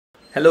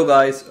Hello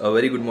guys, a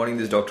very good morning.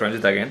 This is Dr.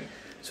 Ranjith again.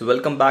 So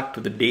welcome back to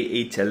the day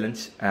 8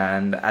 challenge,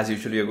 and as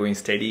usual we are going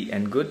steady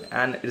and good,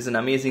 and it is an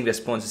amazing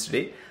response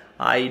today.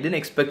 I didn't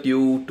expect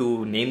you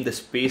to name the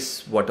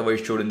space whatever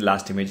you showed in the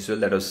last image as well.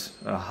 That was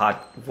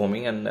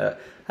heartwarming, and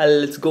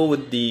let's go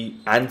with the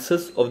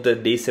answers of the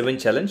day 7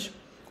 challenge.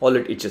 All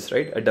it itches,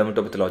 right? A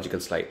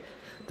dermatopathological slide.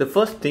 The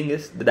first thing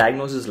is the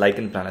diagnosis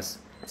lichen planus.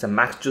 It's a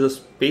maxillary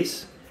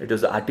space. It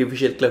was the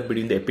artificial cleft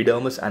between the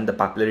epidermis and the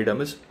papillary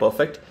dermis.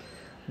 Perfect.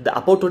 The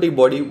apoptotic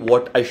body,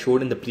 what I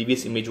showed in the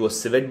previous image was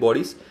civet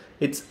bodies.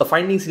 It's a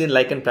finding seen in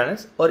lichen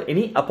planus, or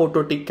any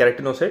apoptotic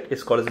keratinocyte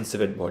is called as a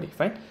civet body.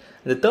 Fine.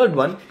 And the third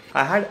one,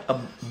 I had a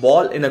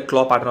ball in a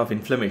claw pattern of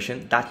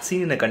inflammation that's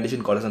seen in a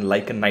condition called as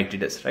lichen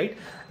nitidus, right?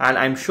 And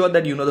I'm sure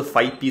that you know the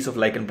 5 P's of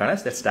lichen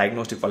planus. That's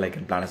diagnostic for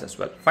lichen planus as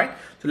well. Fine.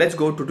 So let's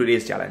go to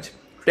today's challenge.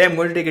 Today I'm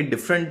going to take a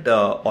different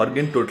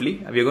organ totally.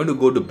 We're going to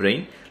go to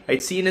brain. Right,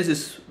 CNS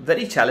is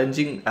very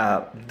challenging.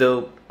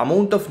 The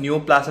amount of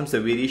neoplasms, the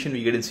variation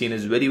we get in CNS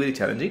is very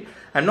challenging.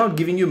 I'm not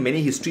giving you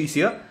many histories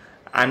here.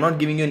 I'm not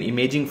giving you an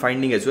imaging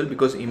finding as well,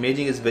 because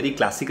imaging is very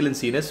classical in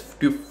CNS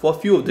for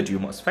few of the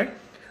tumors. Fine.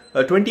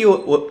 A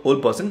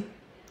 20-year-old person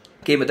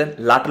came with a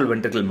lateral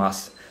ventricle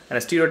mass, and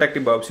a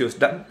stereotactic biopsy was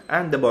done,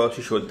 and the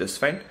biopsy showed this.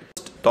 Fine.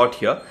 Thought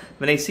here,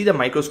 when I see the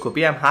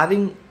microscopy, I'm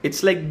having,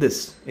 it's like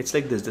this.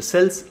 The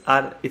cells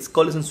are, it's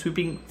called as in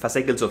sweeping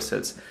fascicles of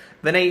cells.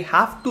 When I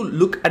have to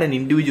look at an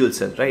individual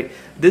cell, right?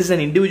 This is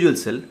an individual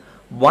cell.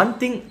 One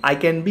thing I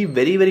can be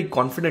very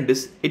confident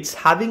is it's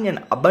having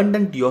an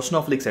abundant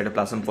eosinophilic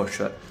cytoplasm for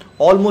sure.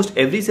 Almost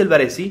every cell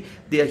where I see,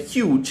 they are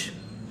huge.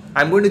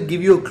 I'm going to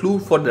give you a clue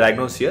for the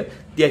diagnosis here.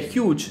 They are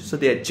huge, so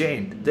they are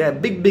giant. They are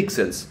big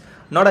cells.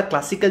 Not a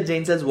classical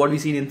giant cells what we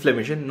see in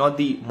inflammation, not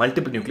the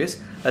multiple nucleus.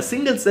 A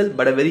single cell,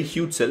 but a very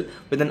huge cell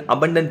with an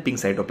abundant pink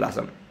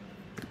cytoplasm.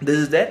 This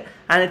is there,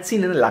 and it's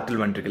seen in a lateral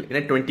ventricle in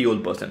a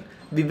 20-year-old person.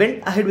 We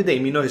went ahead with the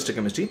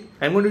immunohistochemistry.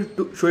 I'm going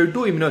to show you 2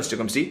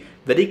 immunohistochemistry,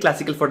 very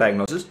classical for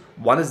diagnosis.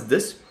 One is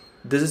this.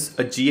 This is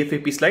a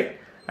GFAP slide,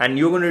 and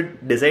you're going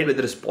to decide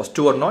whether it's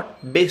positive or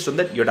not based on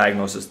that your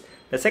diagnosis.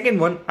 The second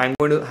one, I'm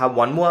going to have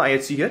one more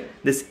IHC here.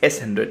 This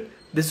S100.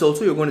 This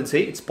also you're going to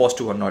say it's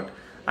positive or not.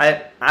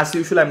 As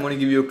usual, I'm going to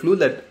give you a clue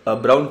that a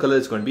brown color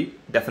is going to be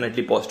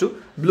definitely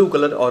positive. Blue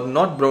color or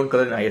not brown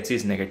color in IHC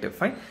is negative.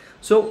 Fine.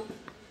 So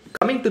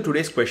coming to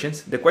today's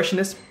questions, the question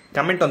is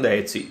comment on the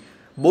IHC.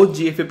 Both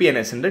GFAP and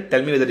S100,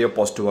 tell me whether you're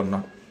positive or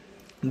not.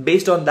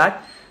 Based on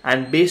that,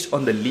 and based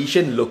on the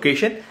lesion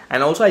location,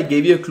 and also I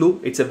gave you a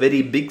clue, it's a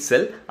very big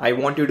cell. I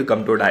want you to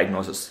come to a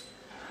diagnosis.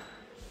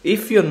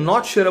 If you're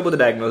not sure about the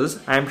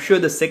diagnosis, I'm sure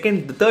the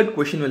third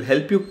question will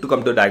help you to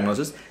come to a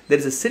diagnosis. There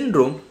is a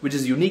syndrome which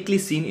is uniquely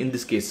seen in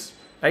this case,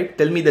 right?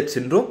 Tell me that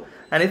syndrome,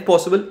 and if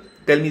possible,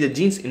 tell me the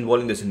genes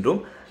involving the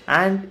syndrome.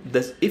 And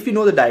if you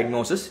know the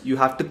diagnosis, you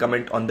have to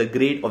comment on the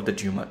grade of the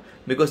tumor,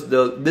 because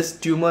this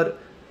tumor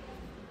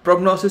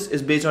prognosis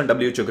is based on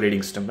WHO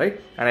grading system, right?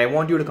 And I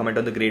want you to comment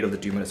on the grade of the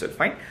tumor as well.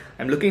 Fine.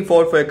 I'm looking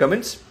forward for your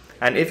comments.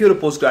 And if you're a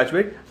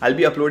postgraduate, I'll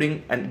be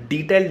uploading a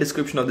detailed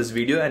description of this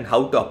video and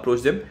how to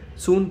approach them.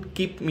 Soon,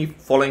 keep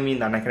following me in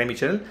the Unacademy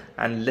channel,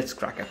 and let's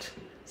crack it.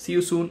 See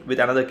you soon with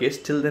another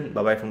case. Till then,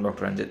 bye-bye from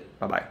Dr. Ranjith.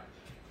 Bye-bye.